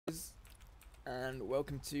and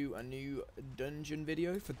welcome to a new dungeon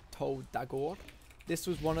video for Tol Dagor. This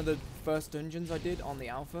was one of the first dungeons I did on the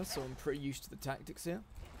alpha, so I'm pretty used to the tactics here.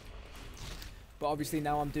 But obviously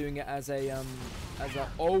now I'm doing it as a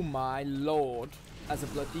oh my lord, as a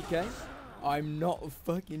blood DK. I'm not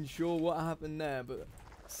fucking sure what happened there, but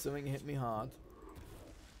something hit me hard.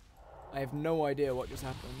 I have no idea what just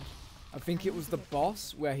happened. I think it was the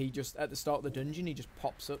boss where he just, at the start of the dungeon, he just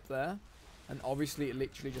pops up there. And obviously it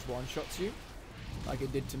literally just one-shots you. Like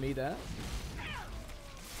it did to me there.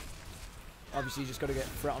 Obviously you just got to get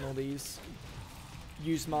threat on all these.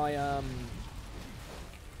 Use my,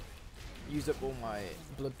 use up all my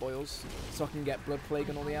blood boils. So I can get blood plague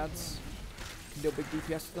on all the ads. Can do a big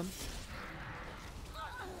DPS to them.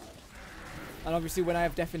 And obviously when I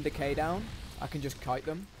have death and decay down, I can just kite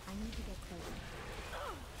them. I need to get closer.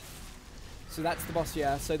 So that's the boss,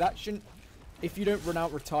 yeah. So that shouldn't... If you don't run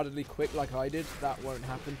out retardedly quick like I did, that won't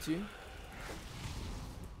happen to you.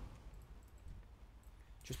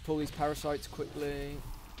 Just pull these parasites quickly.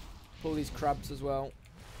 Pull these crabs as well.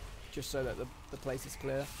 Just so that the place is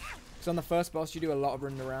clear. Because on the first boss you do a lot of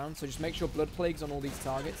running around. So just make sure blood plague's on all these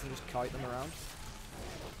targets and just kite them around.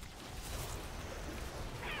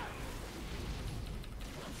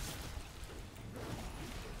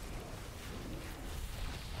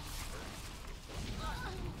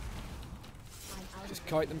 Just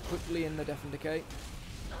kite them quickly in the death and decay.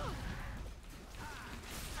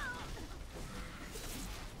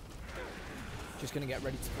 Just gonna get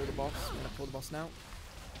ready to pull the boss. I'm gonna pull the boss now.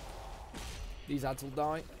 These ads will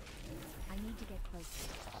die. I need to get closer.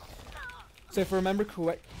 So if I remember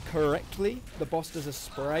correctly, the boss does a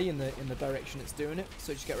spray in the direction it's doing it.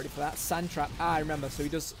 So just get ready for that. Sand trap. Ah, I remember. So he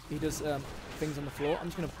does things on the floor. I'm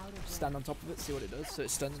just gonna stand on top of it, see what it does. So it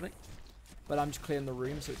stuns me, but I'm just clearing the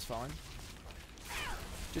room, so it's fine.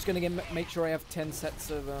 Just gonna make sure I have 10 sets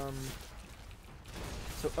of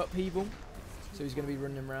so upheaval. So he's gonna be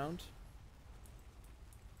running around.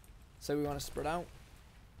 So we want to spread out.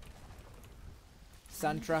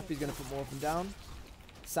 Sand trap. He's gonna put more of them down.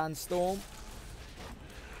 Sandstorm.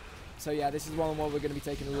 So yeah, this is one where we're gonna be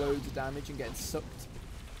taking loads of damage and getting sucked.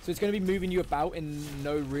 So it's gonna be moving you about in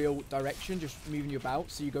no real direction, just moving you about.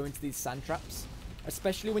 So you go into these sand traps,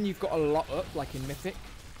 especially when you've got a lot up, like in Mythic.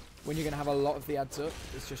 When you're going to have a lot of the ads up,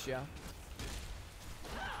 it's just, yeah.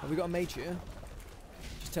 Have we got a mage here?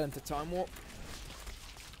 Just tell him to time warp.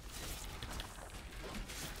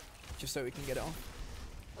 Just so we can get it off.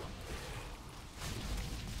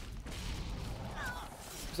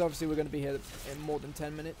 Because obviously we're going to be here in more than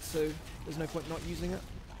 10 minutes, so there's no point not using it.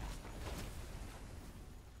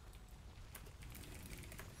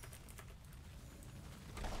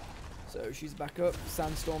 So she's back up.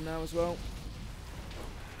 Sandstorm now as well.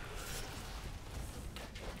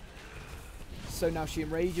 So now she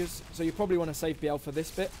enrages, so you probably want to save BL for this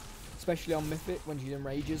bit, especially on Mythic when she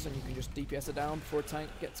enrages and you can just DPS her down before a tank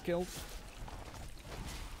gets killed.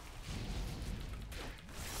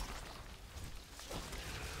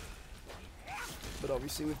 But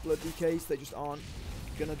obviously with blood DKs they just aren't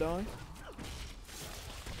gonna die.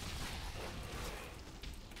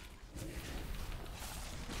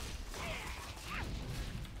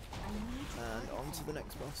 And on to the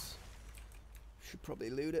next boss. Should probably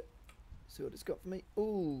loot it. See what it's got for me.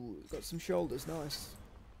 Ooh, it's got some shoulders, nice.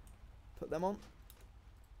 Put them on.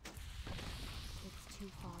 It's too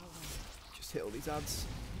far away. Just hit all these ads.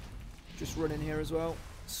 Just run in here as well.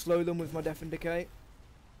 Slow them with my death and decay.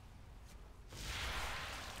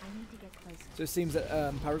 I need to get closer. So it seems that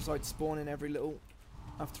parasites spawn in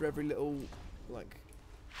after every little, like,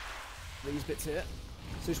 these bits here.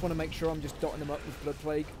 So just want to make sure I'm just dotting them up with blood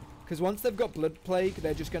plague. Because once they've got blood plague,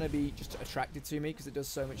 they're just going to be just attracted to me because it does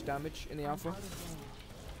so much damage in the alpha.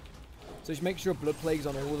 So just make sure blood plague's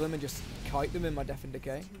on all of them and just kite them in my death and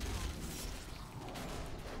decay.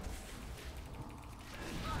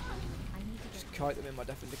 Just kite them in my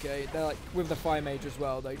death and decay. They're like, with the fire mage as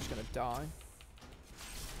well, they're just going to die.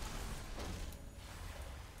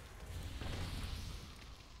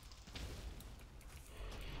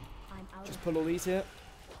 Just pull all these here.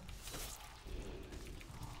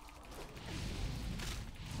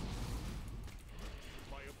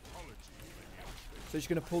 So just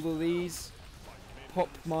going to pull all these, pop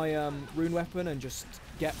my rune weapon and just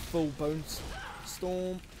get full bone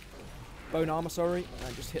armor, sorry,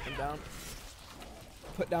 and just hit them down.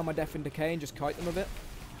 Put down my death and decay and just kite them a bit.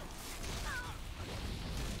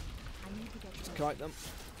 Just kite them.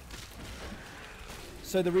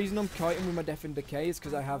 So the reason I'm kiting with my death and decay is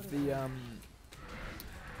because I have the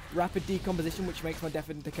rapid decomposition, which makes my death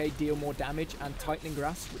and decay deal more damage, and tightening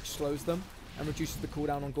grasp, which slows them and reduces the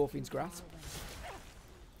cooldown on Gorfine's grasp.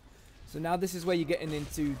 So now this is where you're getting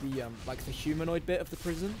into the like the humanoid bit of the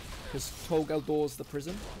prison, because Tol Dagor's the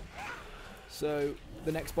prison. So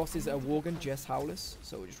the next boss is a Worgen, Jess Howless.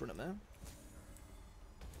 So we'll just run up there.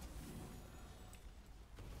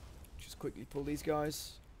 Just quickly pull these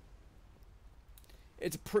guys.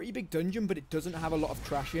 It's a pretty big dungeon, but it doesn't have a lot of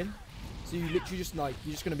trash in. So you literally just like,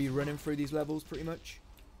 you're just going to be running through these levels pretty much.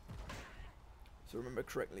 So remember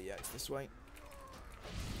correctly, yeah, it's this way.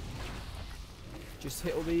 Just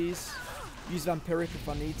hit all these. Use Vampiric if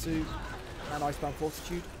I need to. And Icebound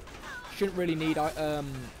Fortitude. Shouldn't really need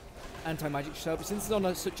anti-magic shell, but since it's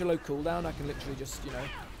on such a low cooldown, I can literally just, you know,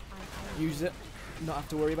 use it. Not have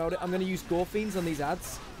to worry about it. I'm going to use Gore Fiends on these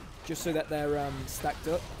ads, just so that they're stacked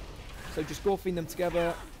up. So just Gore Fiend them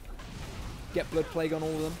together. Get Blood Plague on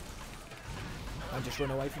all of them. And just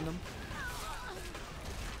run away from them.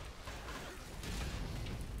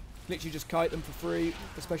 Literally just kite them for free,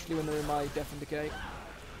 especially when they're in my Death and Decay.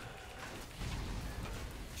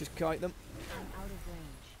 Just kite them. I'm out of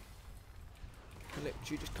range. And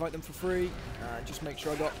literally just kite them for free. And just make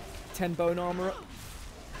sure I got 10 bone armor up.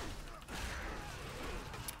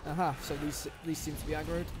 Aha, so these seem to be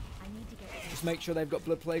aggroed. I need to get Just make sure they've got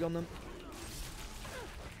Blood Plague on them.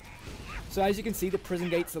 So as you can see, the prison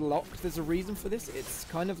gates are locked. There's a reason for this. It's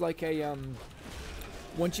kind of like a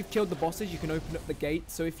once you've killed the bosses, you can open up the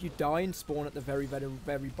gate. So if you die and spawn at the very, very,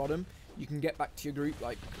 very bottom, you can get back to your group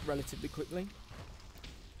like relatively quickly.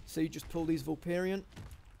 So you just pull these Vulperian.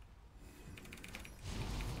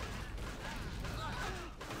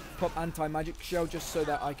 Pop anti-magic shell just so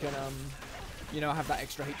that I can, you know, have that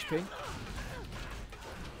extra HP.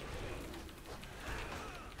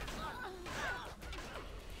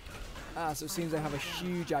 Ah, so it seems they have a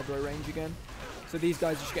huge aggro range again. So these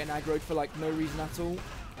guys are just getting aggroed for like no reason at all.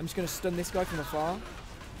 I'm just going to stun this guy from afar.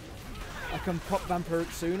 I can pop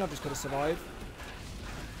Vampiric soon, I've just got to survive.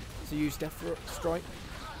 So use Death Strike.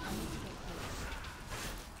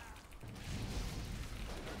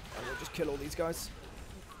 And we'll just kill all these guys.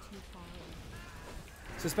 too far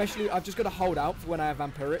away. So especially, I've just got to hold out for when I have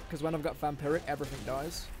Vampiric, because when I've got Vampiric, everything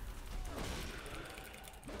dies.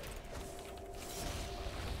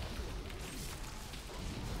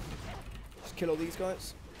 Kill all these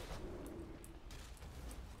guys.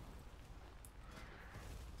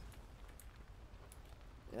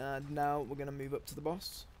 And now we're going to move up to the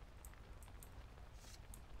boss.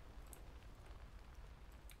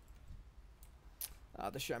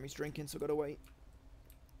 The chamois drinking, so I've got to wait.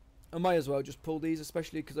 I might as well just pull these,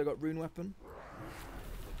 especially because I got Rune Weapon.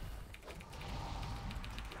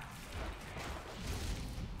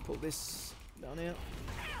 Pull this down here.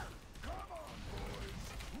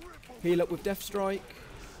 Heal up with Death Strike.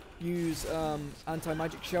 Use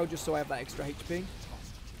anti-magic shell just so I have that extra HP.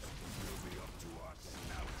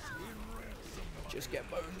 Just get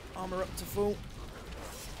bone armor up to full.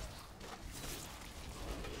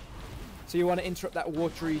 So you want to interrupt that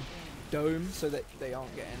watery dome so that they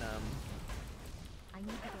aren't getting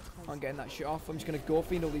that shit off. I'm just gonna Gore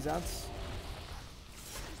Fiend all these ads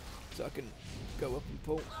so I can go up and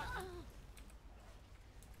pull.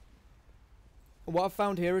 What I've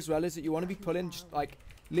found here as well is that you want to be pulling just like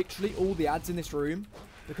literally all the ads in this room,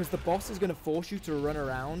 because the boss is going to force you to run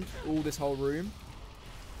around all this whole room.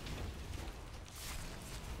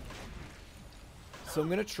 So I'm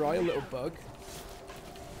going to try a little bug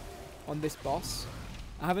on this boss.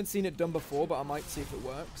 I haven't seen it done before, but I might see if it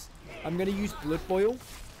works. I'm going to use Blood Boil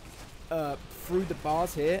through the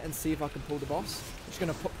bars here and see if I can pull the boss. I'm just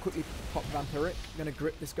going to quickly pop Vampiric. I'm going to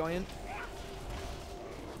grip this guy in.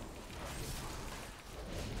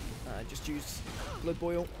 Just use Blood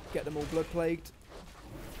Boil, get them all Blood Plagued.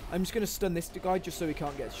 I'm just going to stun this guy just so he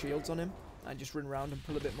can't get shields on him, and just run around and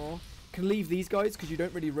pull a bit more. Can leave these guys because you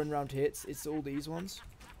don't really run around here, it's all these ones.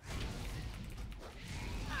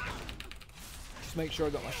 Just make sure I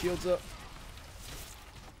got my shields up.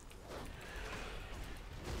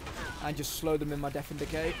 And just slow them in my Death and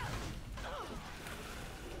Decay.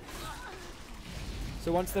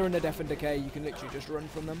 So once they're in the Death and Decay, you can literally just run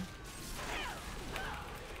from them.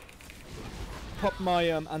 Pop my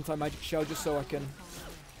anti-magic shell just so I can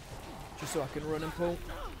run and pull.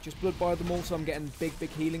 Just blood by them all, so I'm getting big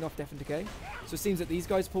healing off Death and Decay. So it seems that these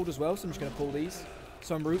guys pulled as well, so I'm just going to pull these.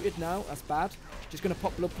 So I'm rooted now, that's bad. Just going to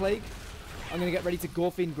pop Blood Plague. I'm going to get ready to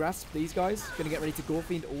Gore Fiend Grasp these guys. Going to get ready to Gore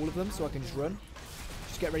Fiend all of them so I can just run.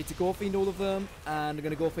 Just get ready to Gore Fiend all of them, and I'm going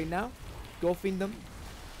to Gore Fiend now. Gore Fiend them.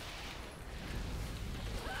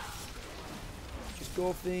 Just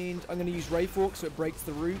Gore Fiend. I'm going to use Ray Fork so it breaks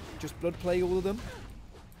the root. Just Blood Plague all of them.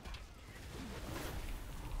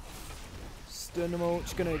 Stun them all.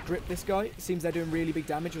 Just going to grip this guy. It seems they're doing really big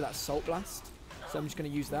damage with that Salt Blast. So I'm just going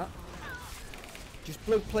to use that. Just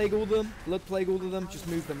blood plague all of them. Blood plague all of them. Just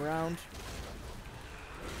move them around.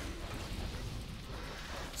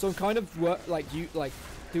 So I'm kind of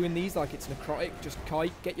doing these like it's necrotic. Just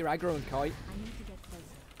kite. Get your aggro and kite. I need to get closer.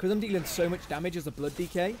 Because I'm dealing so much damage as a blood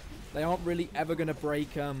DK, they aren't really ever going to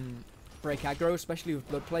break aggro, especially with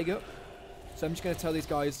blood plague up. So I'm just going to tell these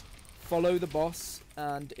guys, follow the boss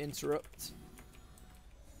and interrupt.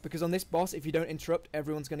 Because on this boss, if you don't interrupt,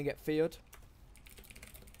 everyone's going to get feared.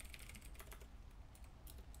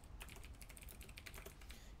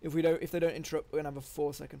 If they don't interrupt, we're going to have a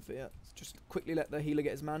 4-second fear. Just quickly let the healer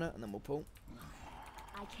get his mana, and then we'll pull.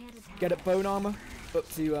 I can't attack. Get up bone armor up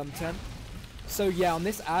to 10. So yeah, on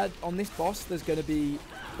this boss, there's going to be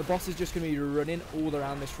the boss is just going to be running all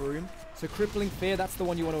around this room. So crippling fear, that's the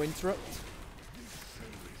one you want to interrupt.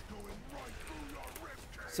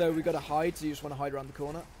 So we got to hide. So you just want to hide around the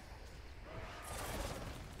corner.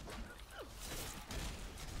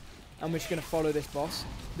 And we're just going to follow this boss.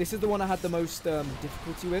 This is the one I had the most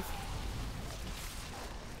difficulty with.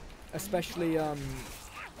 Especially, I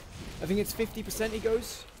think it's 50% he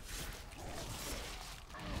goes.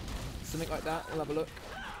 Something like that. We'll have a look.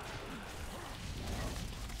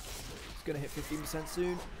 It's going to hit 15%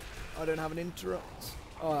 soon. I don't have an interrupt.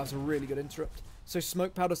 Oh, that's a really good interrupt. So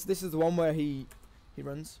smoke powder. So this is the one where he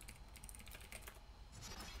runs.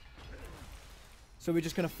 So we're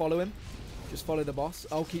just going to follow him. Just follow the boss.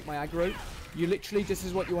 I'll keep my aggro. You literally, this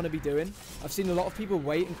is what you want to be doing. I've seen a lot of people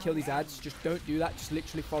wait and kill these ads. Just don't do that. Just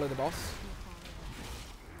literally follow the boss.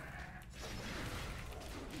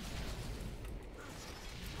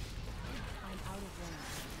 I'm out of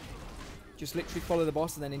range. Just literally follow the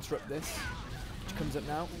boss and then interrupt this. Which comes up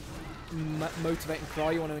now. Motivate and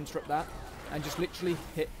cry. You want to interrupt that. And just literally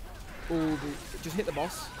hit just hit the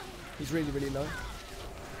boss. He's really, really low.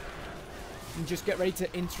 And just get ready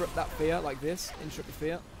to interrupt that fear like this. Interrupt the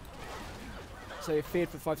fear. So you're feared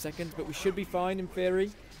for 5 seconds, but we should be fine in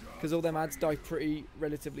theory, because all them ads die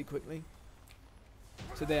relatively quickly.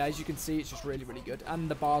 So there, as you can see, it's just really, really good. And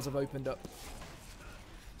the bars have opened up.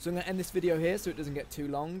 So I'm going to end this video here so it doesn't get too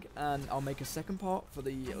long, and I'll make a second part for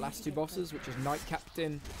the last two bosses, which is Knight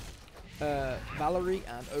Captain Valerie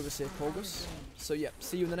and Overseer Corgus. So yeah,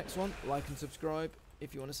 see you in the next one. Like and subscribe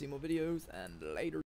if you want to see more videos, and later.